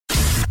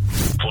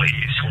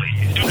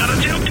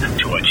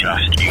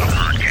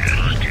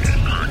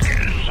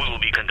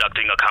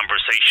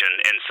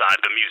Inside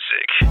the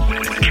Music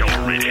with Carol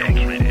Riddick.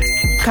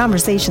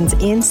 Conversations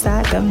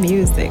Inside the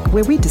Music,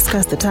 where we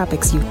discuss the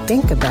topics you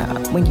think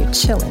about when you're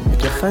chilling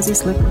with your fuzzy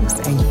slippers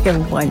and your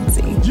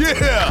onesie.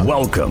 Yeah!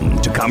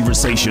 Welcome to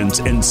Conversations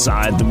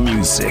Inside the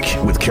Music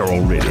with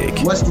Carol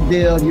Riddick. What's the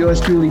deal? Yours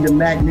truly, the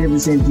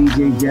magnificent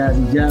DJ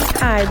Jazzy Jeff.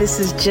 Hi, this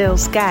is Jill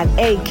Scott,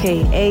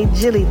 a.k.a.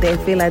 Jilly de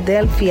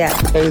Philadelphia.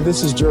 Hey,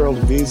 this is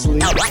Gerald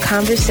Beasley.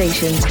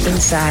 Conversations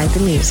Inside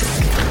the Music.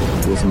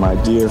 With my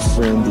dear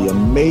friend, the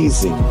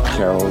amazing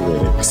Carol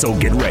Riddick. So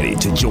get ready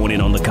to join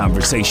in on the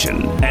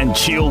conversation and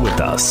chill with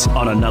us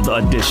on another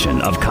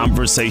edition of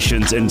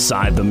Conversations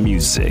Inside the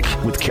Music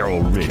with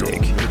Carol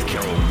Riddick.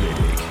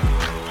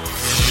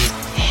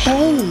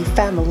 Hey,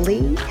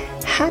 family.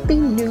 Happy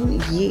New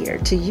Year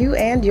to you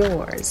and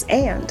yours.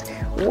 And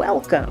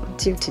welcome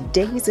to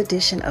today's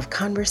edition of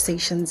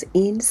Conversations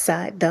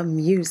Inside the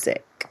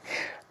Music.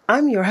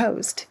 I'm your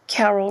host,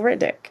 Carol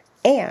Riddick.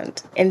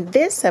 And in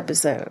this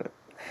episode,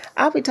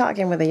 I'll be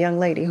talking with a young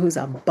lady who's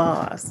a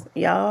boss,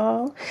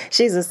 y'all.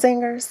 She's a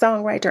singer,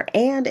 songwriter,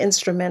 and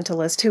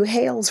instrumentalist who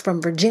hails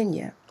from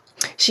Virginia.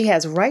 She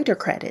has writer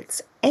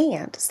credits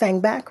and sang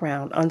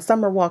background on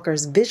Summer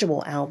Walker's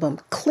visual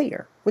album,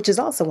 Clear, which is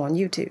also on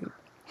YouTube.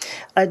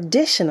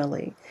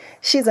 Additionally,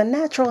 she's a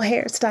natural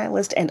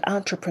hairstylist and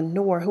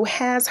entrepreneur who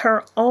has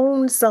her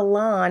own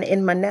salon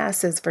in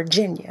Manassas,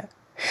 Virginia.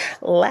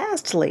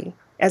 Lastly,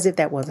 as if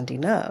that wasn't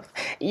enough,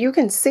 you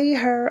can see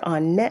her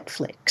on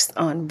Netflix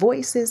on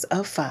Voices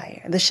of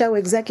Fire, the show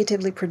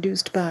executively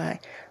produced by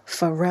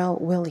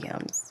Pharrell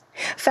Williams.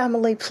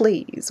 Family,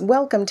 please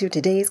welcome to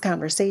today's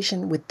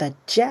conversation with the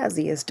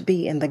jazziest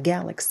bee in the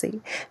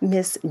galaxy,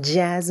 Miss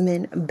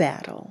Jasmine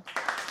Battle.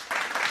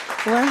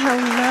 Well,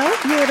 hello,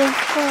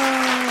 beautiful.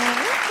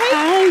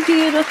 Hi,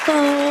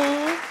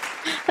 beautiful.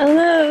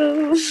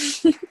 Hello.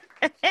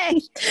 Hey,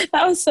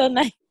 That was so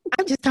nice.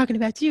 I'm just talking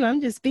about you.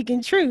 I'm just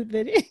speaking truth.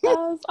 That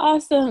was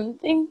awesome.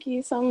 Thank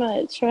you so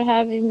much for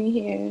having me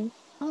here.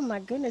 Oh my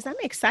goodness, I'm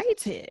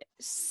excited.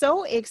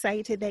 So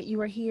excited that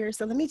you are here.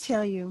 So let me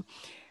tell you,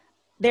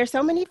 there's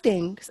so many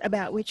things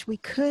about which we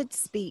could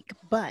speak,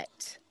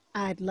 but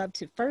I'd love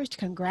to first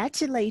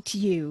congratulate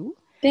you.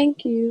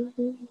 Thank you.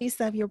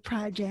 Piece of your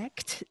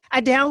project.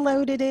 I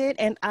downloaded it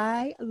and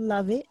I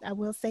love it. I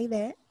will say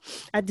that.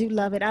 I do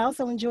love it. I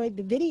also enjoyed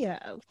the video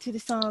to the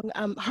song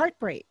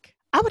Heartbreak.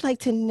 I would like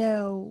to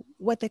know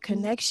what the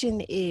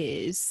connection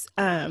is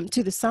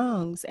to the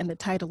songs and the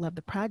title of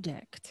the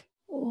project.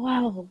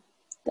 Wow,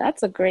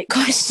 that's a great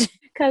question.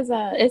 Because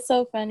it's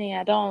so funny.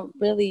 I don't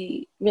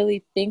really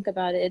think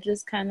about it. It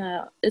just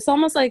it's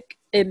almost like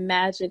it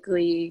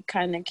magically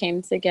kind of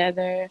came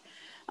together.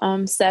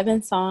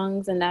 7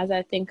 songs. And as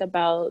I think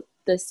about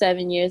the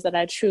 7 years that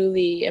I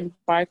truly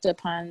embarked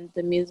upon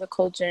the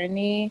musical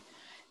journey,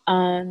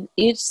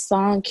 each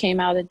song came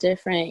out a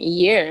different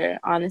year.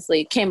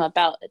 Honestly, it came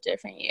about a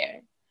different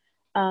year.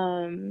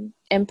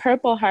 And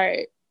Purple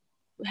Heart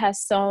has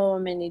so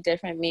many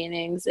different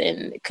meanings,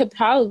 and it could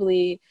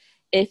probably,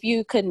 if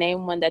you could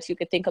name one that you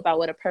could think about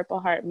what a Purple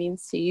Heart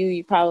means to you,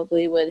 you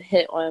probably would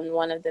hit on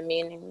one of the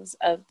meanings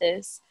of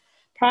this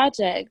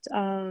project.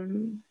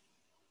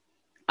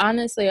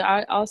 Honestly,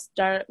 I'll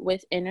start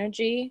with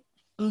energy.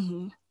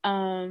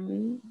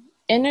 Mm-hmm.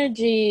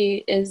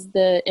 Energy is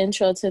the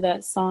intro to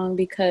that song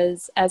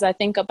because as I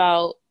think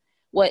about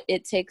what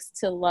it takes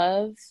to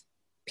love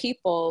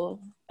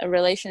people,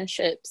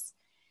 relationships,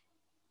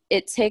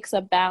 it takes a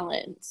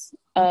balance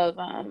of,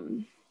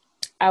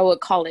 I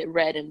would call it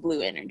red and blue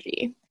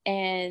energy.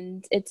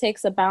 And it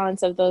takes a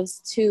balance of those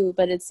two,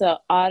 but it's an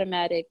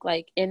automatic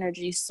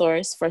energy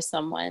source for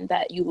someone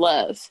that you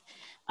love.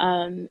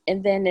 And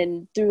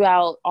then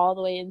throughout all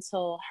the way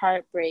until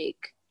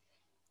Heartbreak,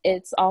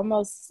 it's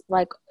almost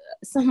like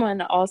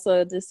someone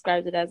also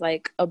described it as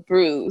like a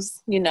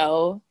bruise,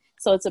 so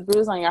it's a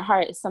bruise on your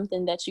heart. It's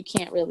something that you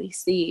can't really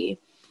see.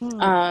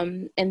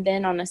 And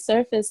then on a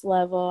surface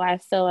level, I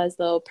feel as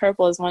though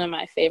purple is one of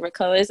my favorite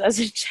colors as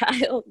a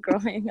child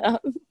growing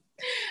up.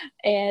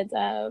 And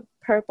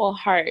Purple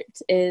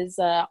Heart is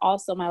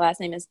also, my last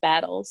name is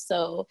Battle.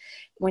 So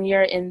when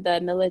you're in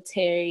the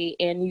military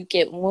and you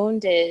get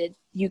wounded,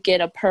 you get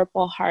a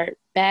Purple Heart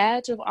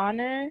badge of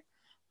honor.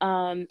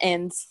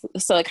 And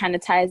so it kind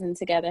of ties in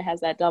together,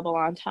 has that double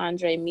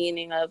entendre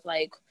meaning of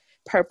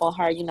Purple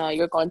Heart,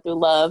 you're going through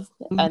love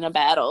in a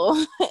battle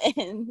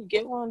and you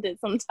get wounded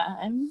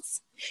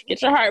sometimes,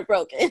 get your heart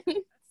broken.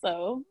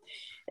 So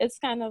it's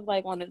kind of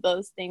like one of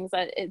those things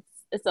that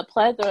it's a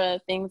plethora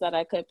of things that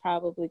I could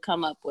probably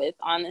come up with.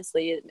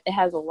 Honestly, it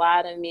has a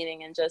lot of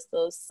meaning in just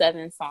those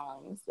 7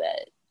 songs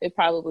that it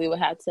probably would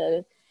have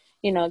to,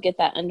 get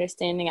that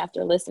understanding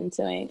after listening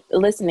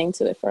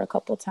to it for a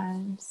couple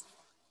times.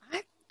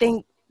 I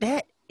think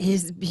that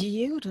is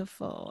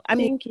beautiful.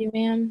 Thank you,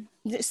 ma'am.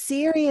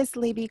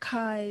 Seriously,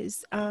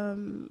 because,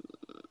 when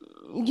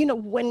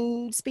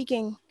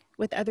speaking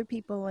with other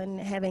people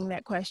and having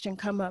that question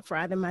come up for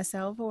either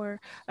myself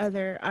or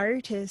other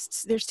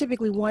artists, there's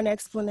typically one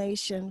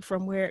explanation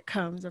from where it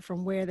comes or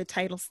from where the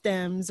title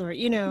stems or,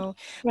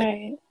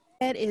 Right.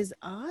 That is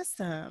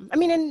awesome. I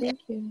mean, and Thank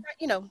you.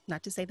 you know,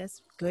 not to say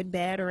that's good,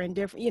 bad, or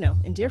indifferent,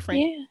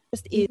 indifferent. Yeah.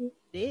 Just is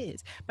it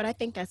is. But I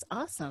think that's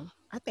awesome.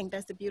 I think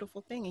that's a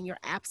beautiful thing. And you're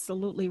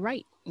absolutely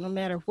right. No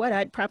matter what,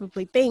 I'd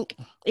probably think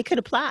it could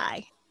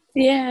apply.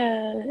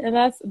 Yeah, and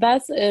that's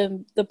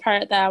the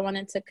part that I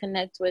wanted to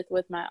connect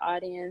with my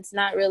audience.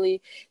 Not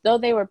really, though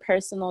they were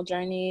personal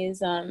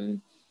journeys,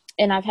 and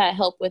I've had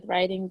help with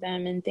writing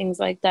them and things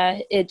like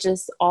that. It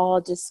just all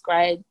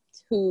described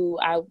who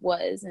I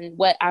was and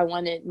what I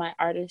wanted my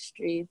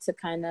artistry to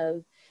kind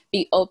of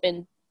be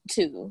open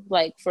to,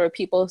 like for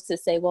people to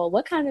say, well,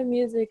 what kind of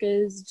music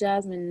is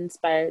Jasmine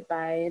inspired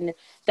by? And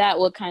that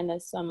would kind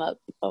of sum up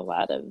a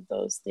lot of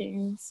those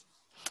things.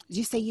 Did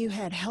you say you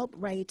had help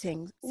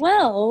writing?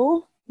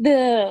 Well,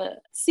 the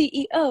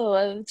CEO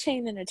of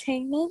Chain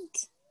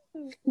Entertainment,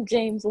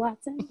 James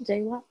Watson,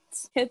 Jay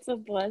Watts, it's a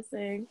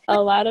blessing.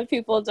 A lot of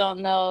people don't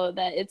know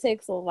that it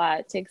takes a lot.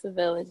 It takes a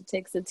village. It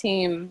takes a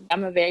team.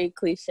 I'm a very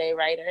cliche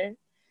writer,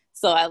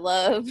 so I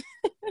love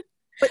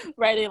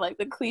writing like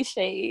the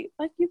cliche,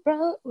 like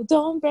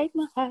don't break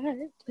my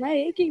heart, my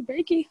achy,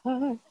 breaky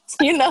heart,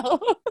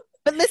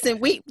 But listen,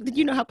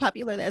 you know how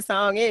popular that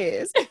song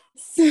is.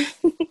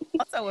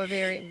 Also a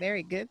very,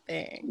 very good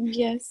thing.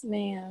 Yes,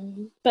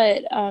 ma'am.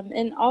 But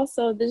and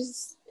also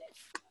this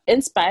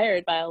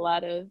inspired by a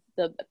lot of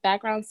the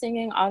background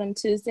singing. Autumn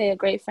Tuesday, a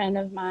great friend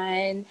of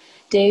mine,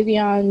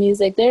 Davion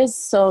Music. There's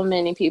so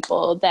many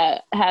people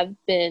that have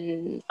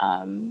been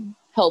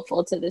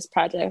helpful to this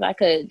project. I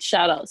could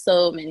shout out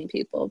so many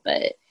people,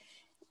 but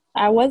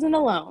I wasn't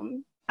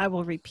alone. I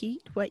will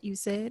repeat what you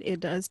said. It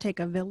does take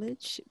a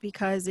village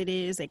because it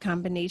is a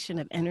combination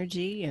of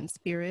energy and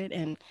spirit,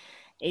 and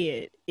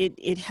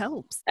it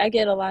helps. I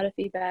get a lot of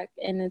feedback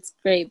and it's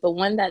great, but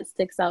one that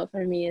sticks out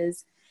for me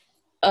is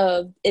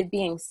of it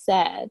being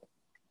sad.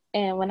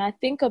 And when I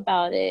think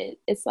about it,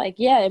 it's like,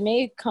 yeah, it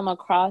may come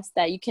across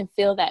that you can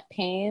feel that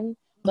pain,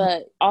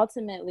 but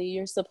ultimately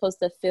you're supposed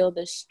to feel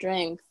the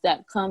strength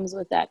that comes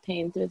with that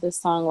pain through the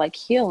song, like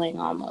healing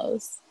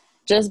almost.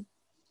 Just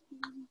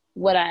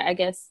what I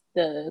guess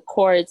the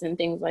chords and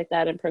things like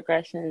that and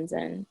progressions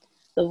and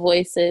the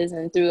voices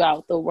and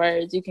throughout the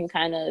words, you can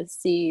kind of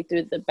see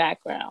through the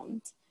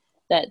background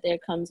that there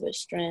comes with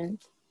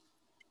strength.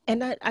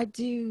 And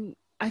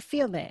I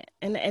feel that.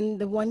 And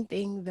the one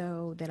thing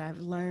though that I've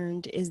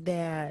learned is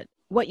that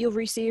what you'll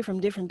receive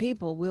from different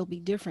people will be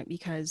different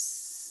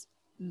because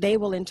they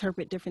will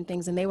interpret different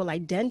things and they will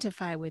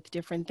identify with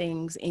different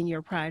things in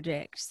your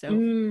project. So,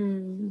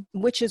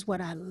 which is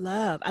what I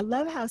love. I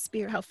love how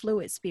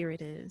fluid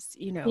spirit is,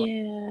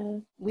 Yeah.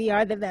 We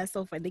are the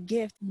vessel for the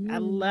gift. I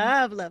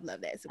love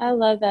that. I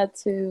love that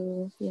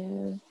too.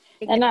 Yeah.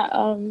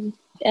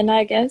 And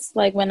I guess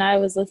like when I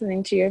was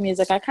listening to your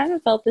music, I kind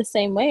of felt the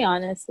same way,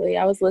 honestly.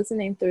 I was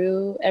listening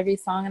through every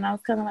song and I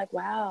was kind of like,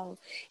 wow,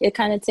 it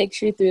kind of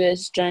takes you through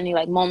this journey,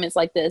 like moments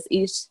like this.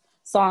 Each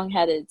song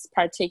had its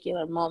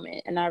particular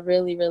moment, and I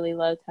really, really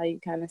loved how you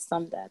kind of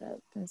summed that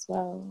up as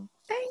well.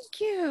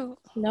 Thank you.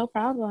 No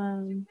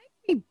problem.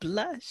 Make me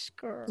blush,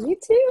 girl. Me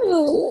too.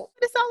 What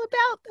it's all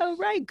about though,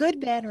 right?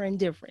 Good, bad, or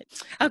indifferent.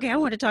 Okay, I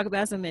want to talk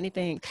about so many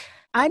things.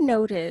 I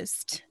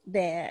noticed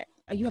that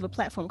you have a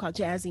platform called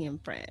Jazzy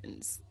and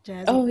Friends.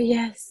 Oh,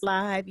 yes.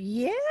 Live.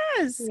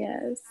 Yes.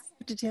 Yes.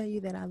 To tell you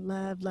that I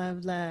love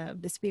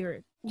the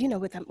spirit,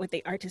 with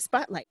the artist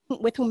spotlight.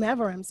 With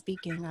whomever I'm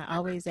speaking, I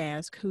always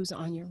ask who's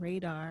on your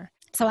radar.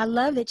 So I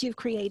love that you've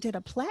created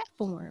a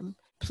platform.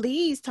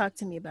 Please talk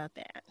to me about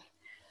that.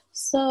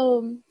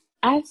 So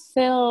I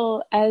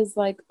feel as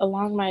like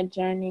along my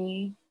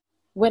journey,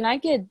 when I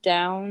get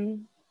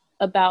down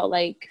about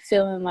like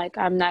feeling like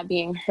I'm not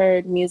being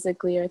heard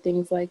musically or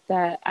things like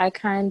that, I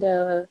kind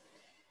of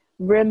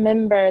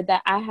remember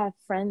that I have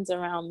friends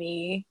around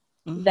me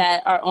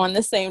that are on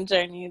the same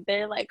journey.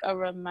 They're like a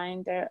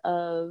reminder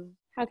of,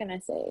 how can I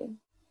say,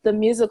 the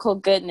musical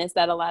goodness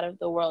that a lot of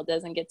the world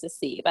doesn't get to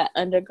see, that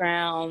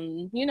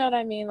underground, you know what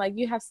I mean? Like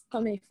you have so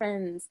many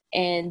friends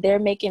and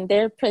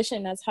they're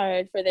pushing us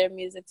hard for their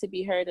music to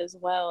be heard as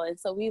well. And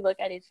so we look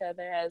at each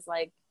other as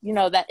like,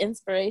 that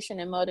inspiration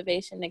and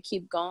motivation to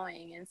keep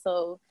going. And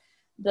so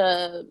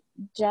the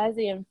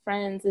Jazzy and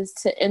Friends is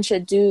to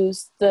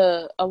introduce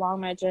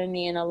along my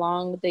journey and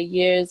along the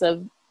years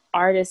of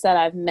artists that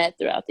I've met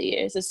throughout the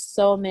years. There's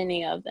so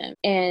many of them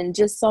and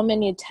just so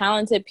many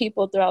talented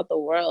people throughout the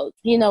world.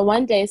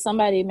 One day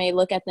somebody may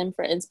look at them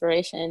for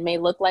inspiration, may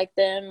look like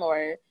them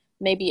or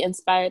may be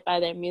inspired by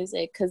their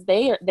music because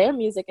their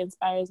music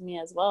inspires me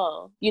as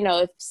well.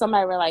 If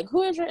somebody were like,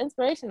 who is your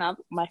inspiration?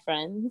 My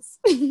friends.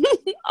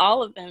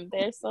 All of them.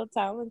 They're so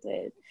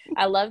talented.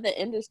 I love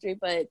the industry,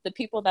 but the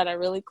people that are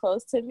really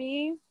close to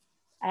me,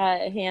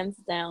 hands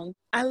down.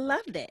 I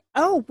love that.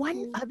 Oh,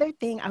 one other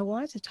thing I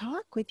wanted to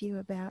talk with you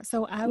about.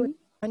 So I was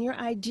on your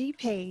IG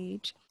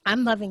page.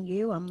 I'm loving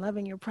you. I'm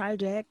loving your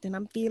project, and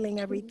I'm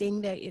feeling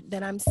everything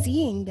that I'm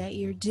seeing that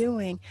you're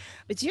doing.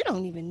 But you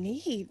don't even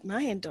need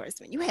my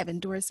endorsement. You have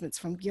endorsements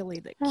from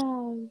Gilly.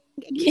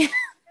 Yeah.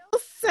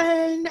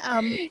 Wilson,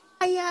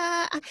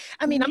 Maya.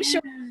 I mean, I'm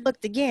sure I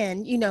looked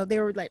again,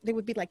 there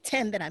would be like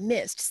 10 that I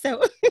missed.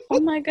 So oh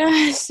my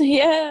gosh,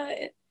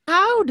 yeah.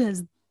 How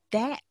does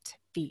that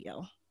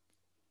feel?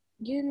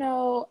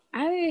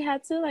 I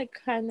had to like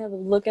kind of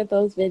look at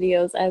those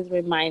videos as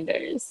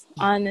reminders,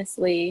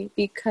 honestly,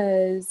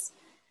 because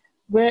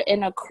we're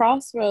in a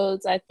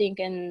crossroads, I think,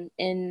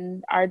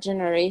 in our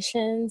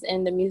generations,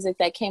 and the music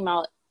that came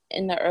out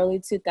in the early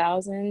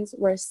 2000s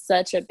were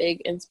such a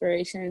big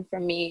inspiration for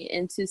me.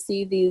 And to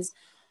see these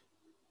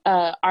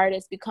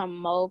artists become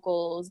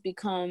moguls,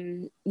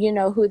 become,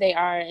 who they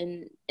are,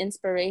 and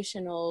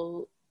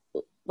inspirational,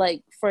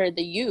 like for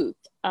the youth.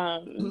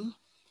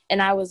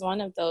 And I was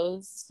one of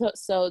those.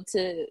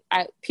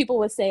 People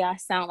would say I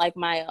sound like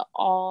Maya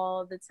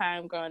all the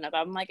time growing up.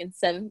 I'm like in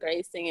 7th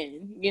grade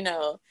singing,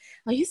 oh,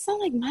 you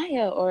sound like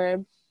Maya.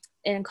 Or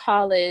in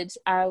college,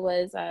 I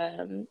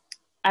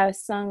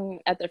sung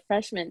at the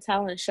freshman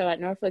talent show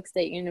at Norfolk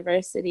State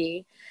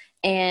University.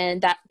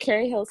 And that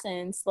Carrie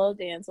Hilson Slow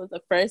Dance was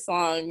the first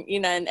song,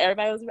 and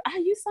everybody was,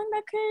 you sung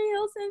that Carrie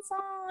Hilson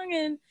song,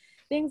 and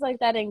things like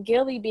that. And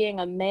Gilly being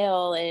a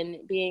male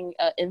and being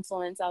an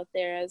influence out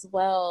there as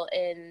well,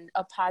 and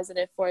a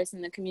positive force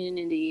in the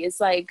community. It's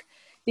like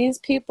these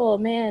people,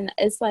 man,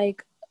 it's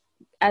like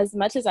as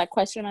much as I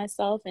question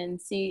myself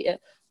and see,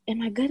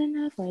 am I good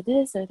enough or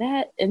this or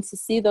that? And to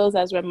see those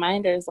as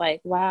reminders,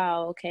 like,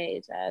 wow,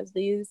 okay, Jazz,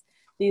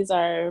 these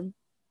are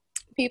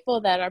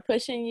people that are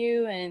pushing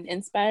you and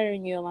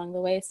inspiring you along the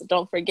way. So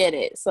don't forget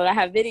it. So I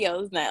have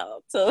videos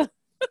now. So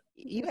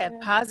you have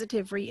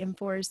positive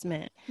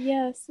reinforcement.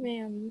 Yes,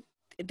 ma'am.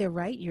 They're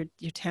right. Your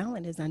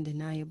talent is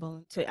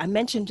undeniable. So I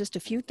mentioned just a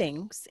few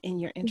things in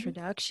your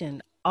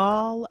introduction,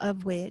 all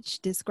of which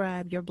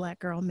describe your Black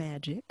girl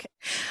magic.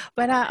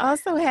 But I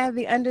also have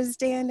the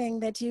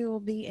understanding that you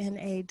will be in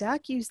a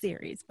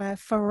docuseries by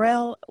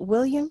Pharrell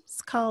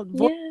Williams called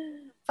Voice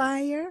of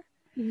Fire.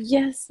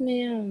 Yes,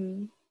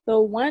 ma'am. The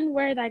one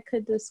word I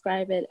could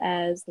describe it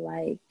as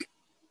like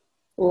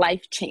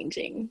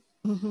life-changing.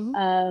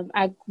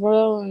 I've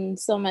grown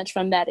so much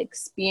from that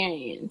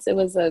experience. It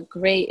was a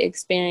great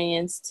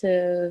experience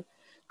to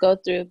go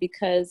through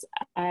because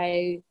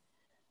I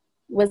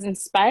was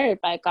inspired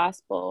by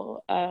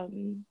gospel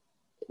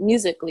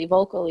musically,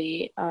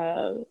 vocally.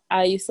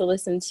 I used to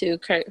listen to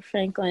Kirk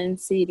Franklin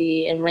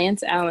CD and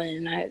Rance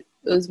Allen. It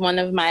was one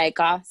of my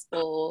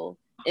gospel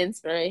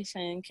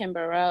inspiration, Kim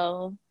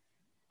Burrell.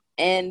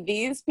 And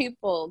these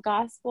people,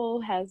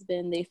 gospel has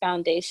been the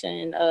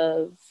foundation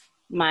of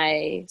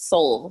my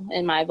soul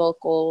and my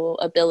vocal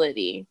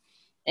ability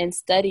in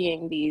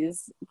studying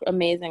these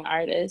amazing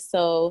artists.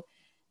 So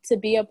to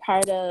be a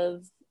part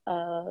of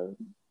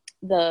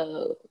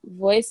the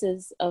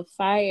Voices of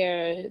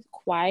Fire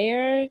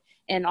choir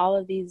and all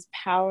of these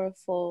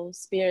powerful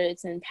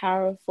spirits and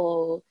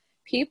powerful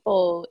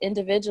people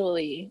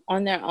individually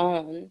on their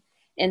own,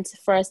 and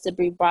for us to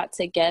be brought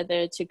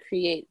together to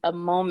create a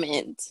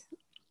moment.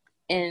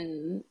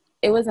 And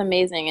it was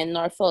amazing in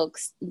Norfolk.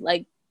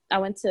 Like, I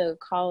went to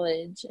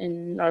college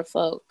in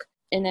Norfolk,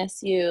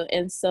 NSU,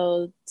 and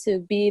so to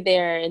be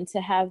there and to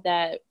have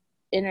that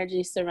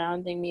energy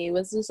surrounding me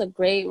was just a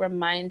great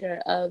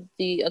reminder of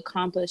the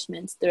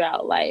accomplishments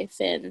throughout life.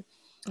 And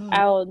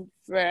I will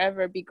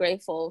forever be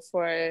grateful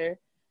for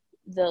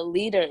the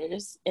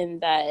leaders in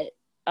that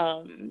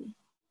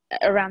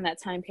around that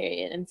time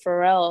period. And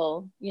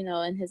Pharrell,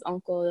 and his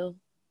uncle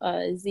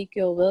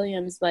Ezekiel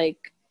Williams,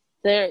 like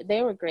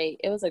they were great.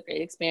 It was a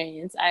great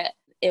experience.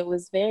 It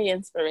was very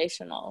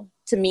inspirational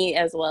to me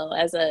as well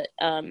as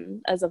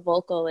a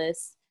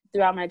vocalist.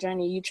 Throughout my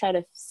journey, you try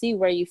to see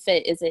where you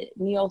fit. Is it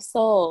neo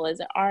soul? Is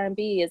it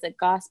R&B? Is it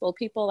gospel?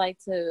 People like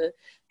to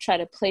try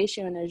to place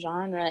you in a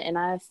genre, and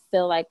I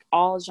feel like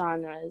all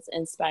genres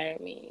inspire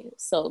me.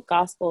 So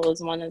gospel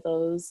is one of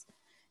those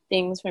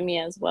things for me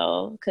as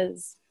well,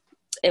 because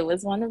it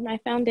was one of my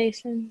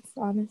foundations,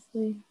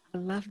 honestly. I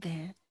love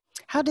that.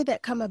 How did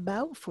that come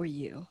about for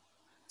you?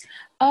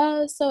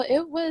 So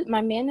it was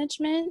my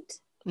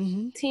management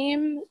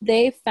team.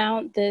 They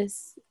found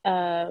this,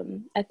 I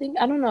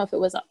don't know if it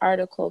was an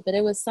article, but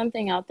it was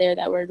something out there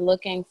that were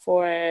looking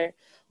for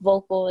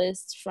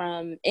vocalists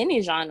from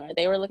any genre.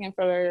 They were looking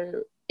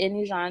for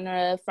any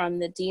genre from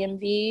the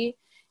DMV,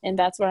 and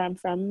that's where I'm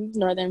from,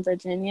 Northern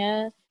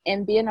Virginia.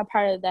 And being a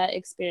part of that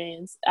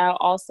experience, I'll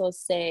also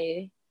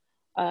say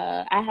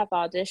I have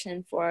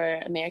auditioned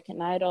for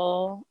American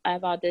Idol.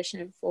 I've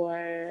auditioned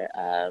for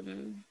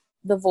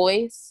The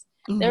Voice.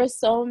 There were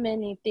so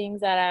many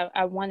things that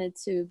I wanted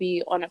to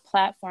be on a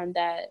platform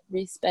that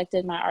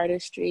respected my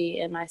artistry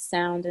and my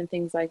sound and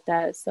things like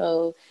that.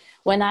 So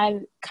when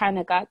I kind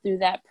of got through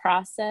that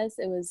process,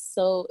 it was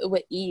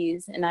with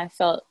ease, and I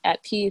felt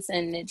at peace,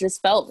 and it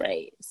just felt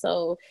right.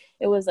 So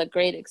it was a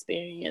great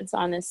experience,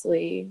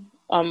 honestly,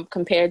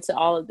 compared to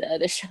all of the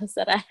other shows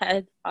that I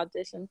had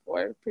auditioned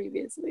for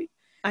previously.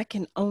 I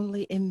can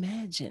only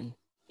imagine.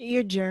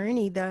 Your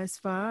journey thus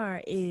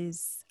far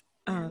is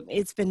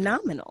it's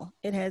phenomenal.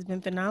 It has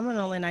been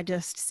phenomenal, and I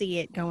just see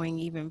it going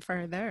even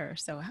further.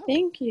 So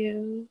thank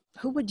you.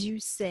 Who would you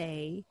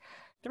say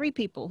 3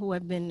 people who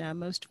have been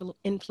most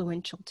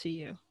influential to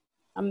you.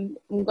 I'm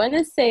going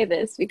to say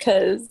this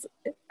because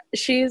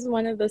she's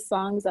one of the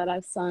songs that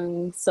I've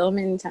sung so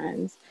many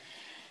times.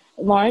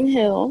 Lauryn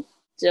Hill,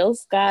 Jill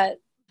Scott,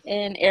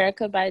 and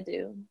Erykah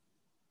Badu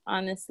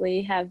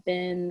honestly have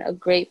been a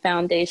great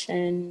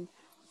foundation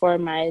for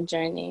my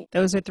journey.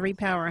 Those are 3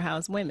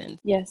 powerhouse women.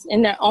 Yes,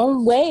 in their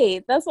own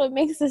way. That's what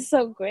makes it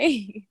so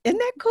great. Isn't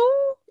that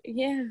cool?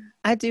 Yeah.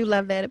 I do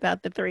love that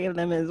about the 3 of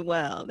them as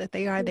well, that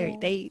they are they're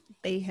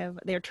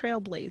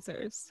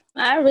trailblazers.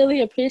 I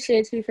really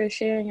appreciate you for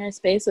sharing your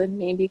space with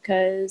me,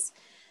 because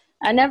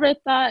I never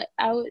thought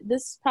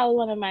this is probably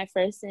one of my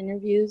first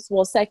interviews.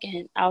 Well,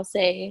 second, I'll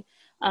say.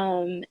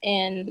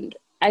 And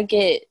I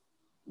get,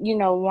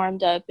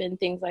 warmed up and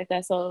things like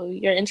that. So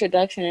your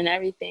introduction and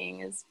everything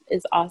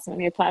is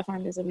awesome. Your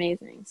platform is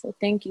amazing. So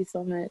thank you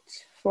so much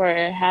for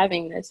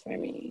having this for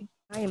me.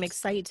 I am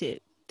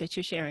excited that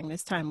you're sharing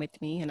this time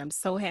with me, and I'm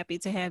so happy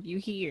to have you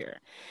here.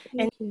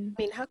 Thank you.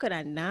 I mean, how could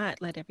I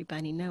not let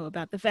everybody know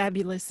about the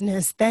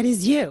fabulousness that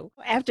is you?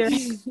 After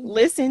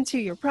listening to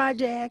your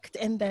project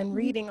and then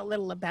reading a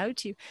little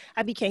about you,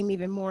 I became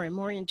even more and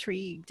more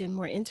intrigued and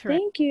more interested.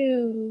 Thank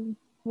you.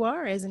 You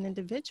are as an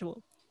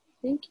individual.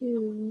 Thank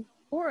you.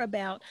 More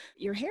about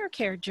your hair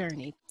care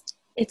journey.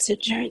 It's a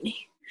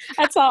journey.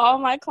 I tell all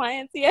my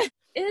clients,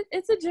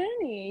 it's a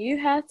journey. You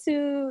have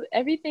to,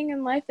 everything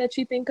in life that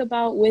you think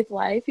about with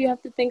life, you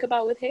have to think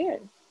about with hair.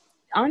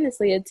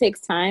 Honestly, it takes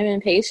time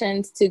and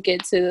patience to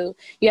get to,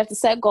 you have to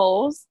set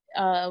goals,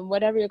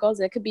 whatever your goals,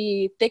 it could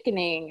be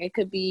thickening, it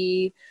could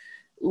be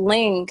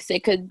length,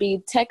 it could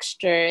be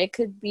texture, it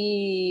could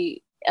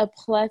be a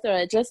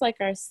plethora, just like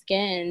our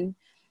skin.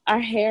 Our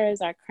hair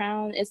is our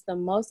crown. It's the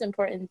most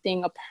important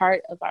thing, a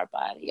part of our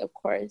body, of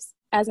course.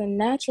 As a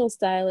natural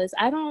stylist,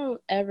 I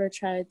don't ever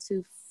try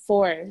to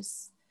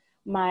force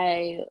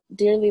my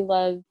dearly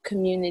loved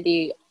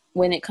community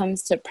when it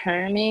comes to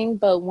perming.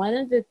 But one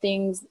of the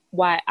things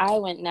why I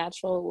went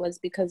natural was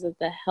because of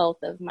the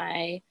health of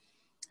my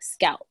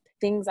scalp,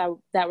 things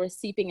that were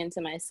seeping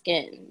into my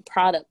skin,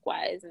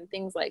 product-wise, and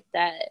things like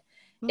that.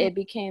 It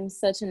became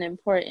such an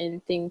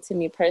important thing to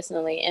me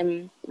personally.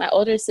 And my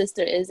older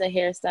sister is a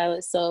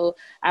hairstylist, so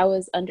I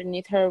was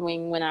underneath her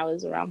wing when I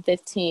was around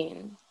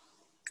 15.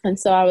 And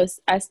so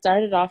I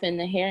started off in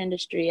the hair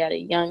industry at a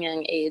young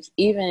age.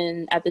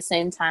 Even at the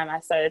same time, I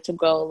started to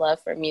grow a love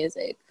for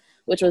music,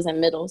 which was in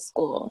middle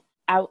school.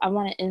 I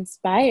want to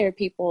inspire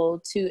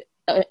people to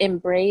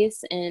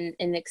embrace and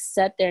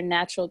accept their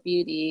natural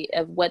beauty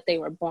of what they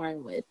were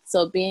born with.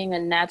 So being a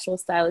natural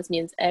stylist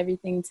means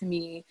everything to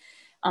me.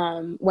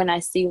 When I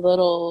see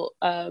little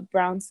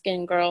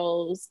brown-skinned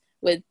girls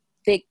with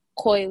thick,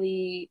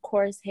 coily,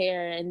 coarse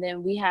hair, and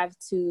then we have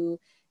to,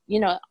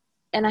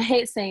 and I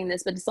hate saying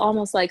this, but it's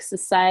almost like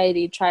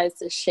society tries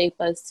to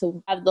shape us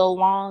to have the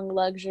long,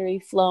 luxury,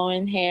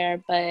 flowing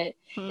hair, but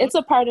it's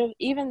a part of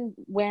even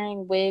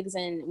wearing wigs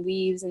and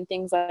weaves and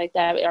things like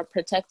that are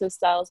protective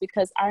styles,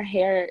 because our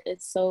hair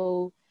is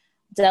so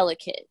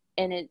delicate.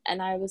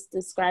 And I was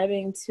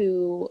describing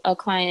to a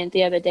client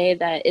the other day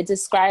that it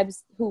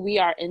describes who we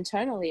are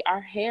internally.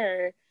 Our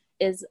hair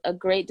is a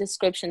great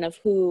description of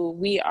who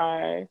we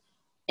are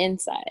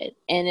inside.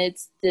 And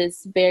it's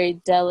this very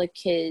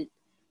delicate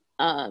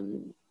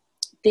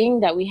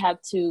thing that we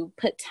have to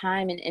put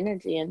time and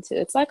energy into.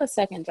 It's like a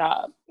second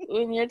job.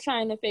 When you're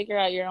trying to figure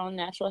out your own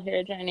natural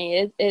hair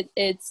journey,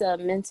 it's a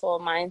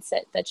mental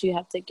mindset that you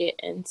have to get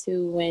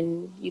into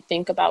when you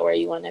think about where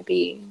you want to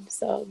be.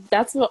 So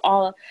that's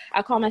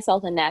I call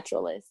myself a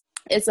naturalist.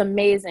 It's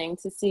amazing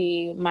to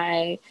see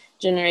my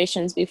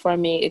generations before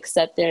me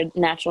accept their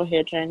natural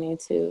hair journey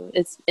too.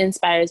 It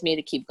inspires me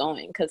to keep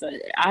going, because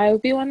I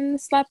would be wanting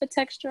to slap a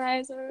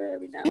texturizer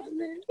every now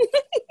and then.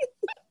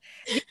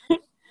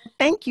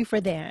 Thank you for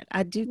that.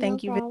 I do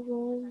thank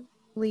you.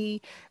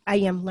 I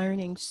am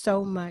learning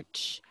so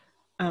much.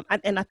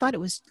 And I thought it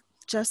was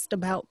just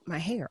about my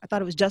hair. I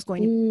thought it was just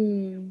going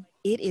to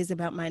it is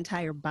about my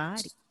entire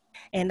body.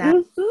 And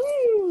I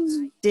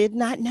did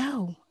not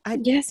know.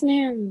 Yes,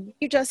 ma'am.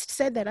 You just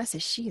said that. I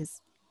said, she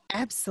is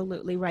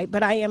absolutely right.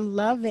 But I am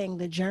loving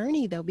the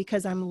journey, though,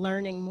 because I'm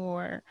learning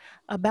more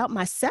about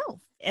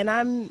myself. And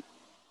I'm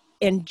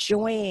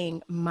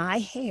enjoying my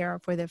hair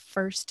for the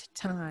first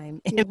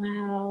time.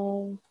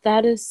 Wow,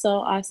 that is so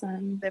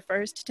awesome. The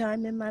first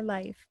time in my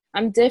life.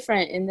 I'm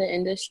different in the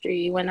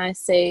industry. When I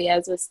say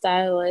as a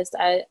stylist,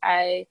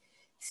 I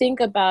think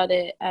about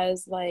it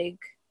as like,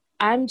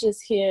 I'm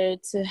just here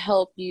to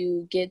help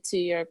you get to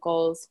your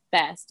goals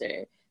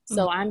faster.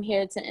 So I'm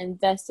here to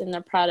invest in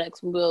the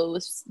products. Will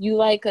you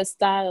like a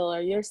style, or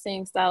you're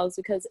seeing styles,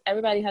 because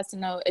everybody has to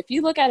know, if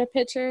you look at a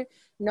picture,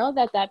 know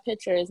that that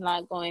picture is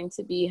not going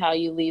to be how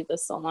you leave the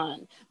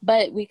salon,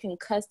 but we can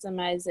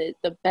customize it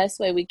the best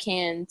way we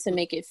can to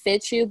make it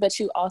fit you, but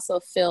you also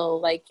feel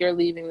like you're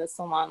leaving the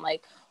salon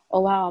like,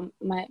 oh wow,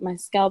 my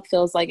scalp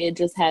feels like it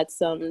just had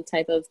some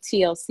type of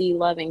TLC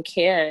love and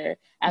care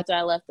after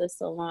I left the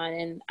salon.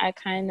 And I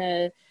kind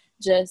of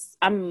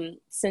I'm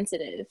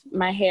sensitive.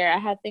 My hair,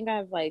 I think I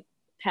have like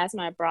past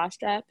my bra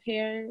strap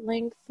hair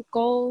length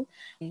goal,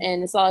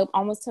 and it's all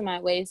almost to my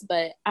waist,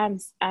 but I'm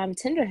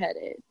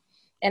tender-headed,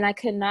 and I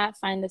could not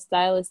find a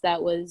stylist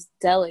that was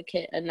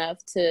delicate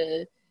enough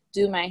to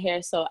do my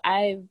hair. So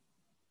I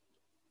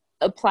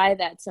apply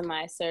that to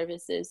my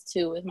services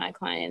too with my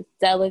clients: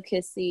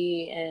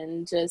 delicacy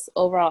and just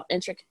overall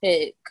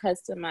intricate,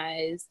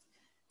 customized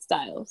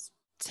styles.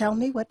 Tell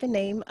me what the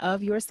name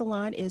of your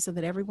salon is so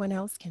that everyone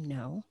else can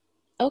know.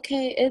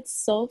 Okay, it's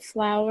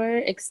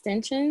Soulflower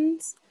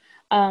Extensions.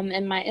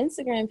 And my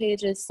Instagram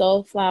page is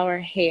Soulflower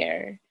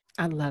Hair.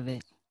 I love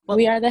it. Well,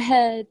 we are the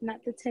head,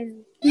 not the tail.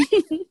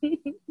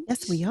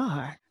 Yes, we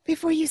are.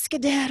 Before you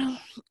skedaddle.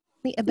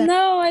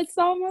 No, it's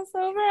almost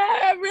over.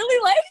 I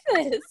really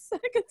like this. I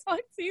could talk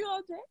to you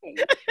all day.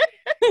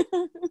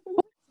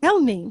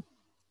 Tell me,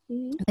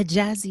 the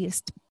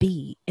jazziest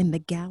bee in the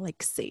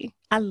galaxy.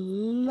 I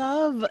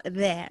love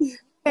that.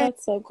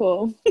 That's so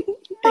cool.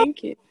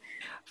 Thank you.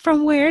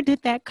 From where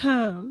did that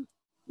come?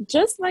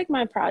 Just like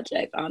my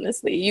project,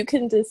 honestly. You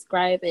can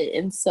describe it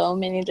in so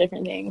many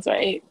different things,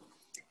 right?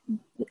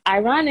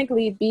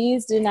 Ironically,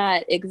 bees do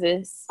not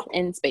exist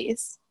in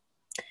space.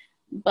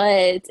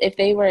 But if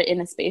they were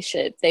in a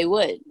spaceship, they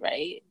would,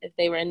 right? If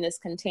they were in this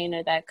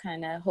container that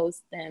kind of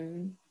hosts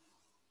them.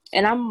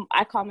 And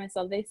I call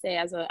myself, they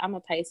say I'm a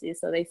Pisces,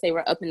 so they say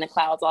we're up in the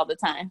clouds all the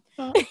time.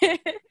 Oh.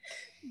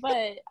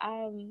 But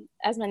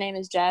as my name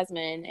is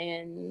Jasmine,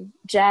 and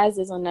jazz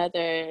is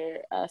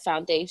another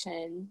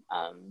foundation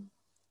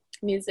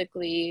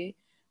musically,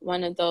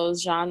 one of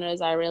those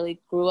genres I really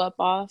grew up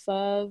off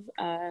of.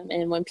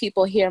 And when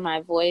people hear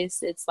my voice,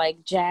 it's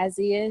like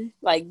jazziest.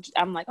 Like,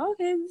 I'm like,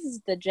 okay, this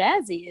is the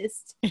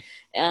jazziest.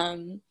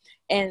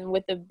 And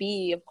with the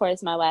B, of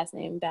course, my last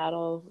name,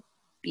 Battle,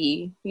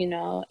 B, you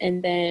know,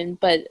 and then,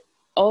 but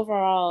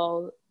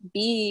overall,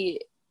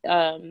 B,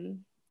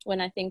 when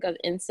I think of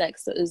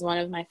insects, is one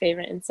of my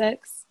favorite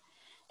insects.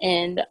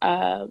 And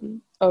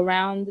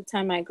around the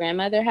time my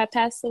grandmother had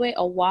passed away,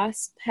 a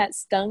wasp had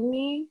stung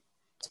me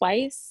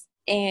twice.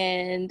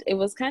 And it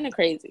was kind of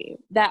crazy.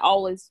 That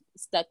always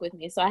stuck with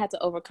me. So I had to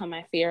overcome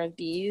my fear of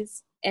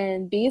bees.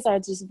 And bees are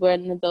just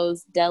one of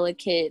those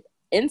delicate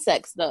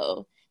insects,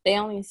 though. They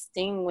only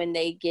sting when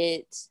they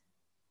get,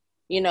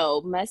 you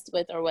know, messed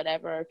with or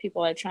whatever.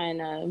 People are trying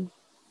to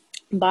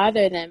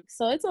bother them.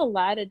 So it's a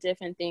lot of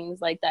different things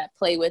like that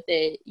play with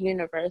it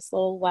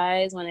universal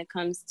wise when it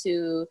comes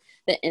to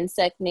the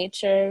insect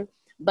nature,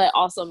 but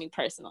also me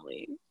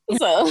personally.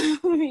 So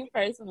me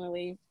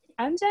personally,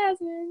 I'm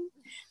Jasmine.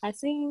 I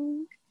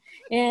sing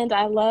and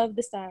I love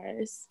the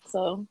stars.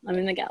 So I'm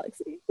in the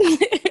galaxy.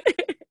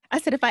 I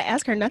said, if I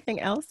ask her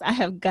nothing else, I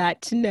have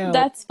got to know.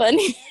 That's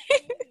funny.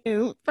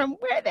 From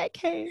where that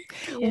came.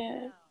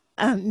 Yeah.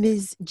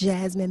 Ms.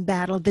 Jasmine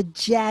Battle, the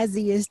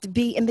jazziest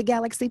bee in the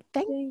galaxy.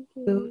 Thank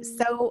you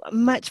so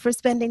much for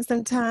spending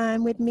some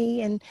time with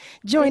me and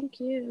joining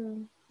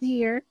you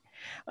here.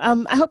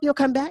 I hope you'll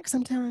come back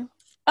sometime.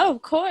 Oh,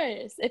 of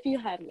course, if you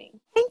have me.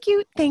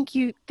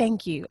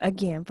 Thank you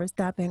again for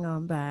stopping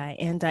on by.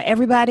 And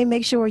everybody,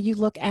 make sure you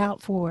look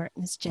out for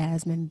Ms.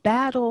 Jasmine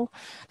Battle,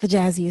 the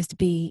jazziest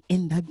bee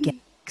in the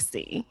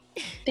galaxy.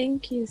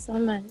 Thank you so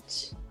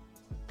much.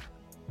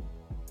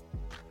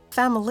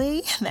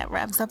 Family, that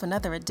wraps up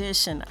another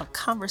edition of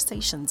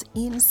Conversations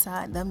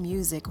Inside the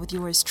Music with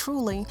yours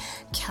truly,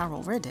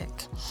 Carol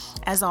Riddick.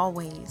 As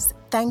always,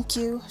 thank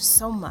you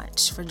so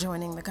much for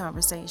joining the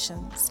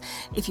conversations.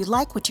 If you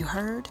like what you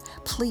heard,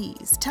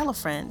 please tell a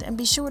friend and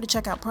be sure to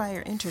check out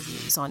prior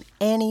interviews on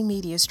any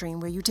media stream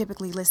where you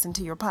typically listen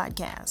to your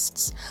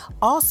podcasts.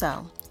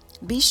 Also,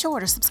 be sure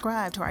to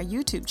subscribe to our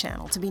YouTube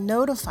channel to be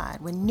notified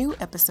when new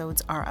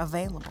episodes are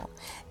available.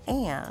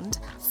 And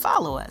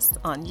follow us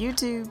on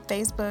YouTube,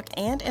 Facebook,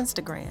 and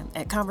Instagram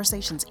at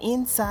Conversations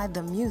Inside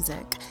the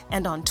Music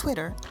and on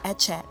Twitter at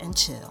Chat and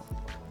Chill.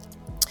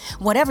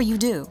 Whatever you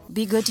do,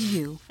 be good to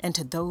you and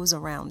to those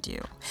around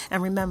you.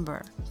 And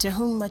remember, to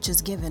whom much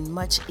is given,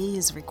 much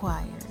is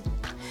required.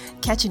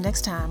 Catch you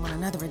next time on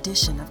another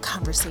edition of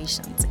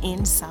Conversations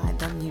Inside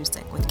the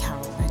Music with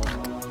Carol Riddick.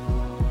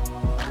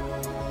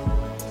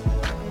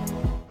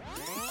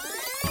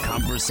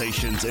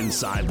 Conversations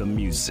Inside the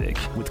Music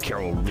with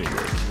Carol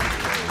Riddick.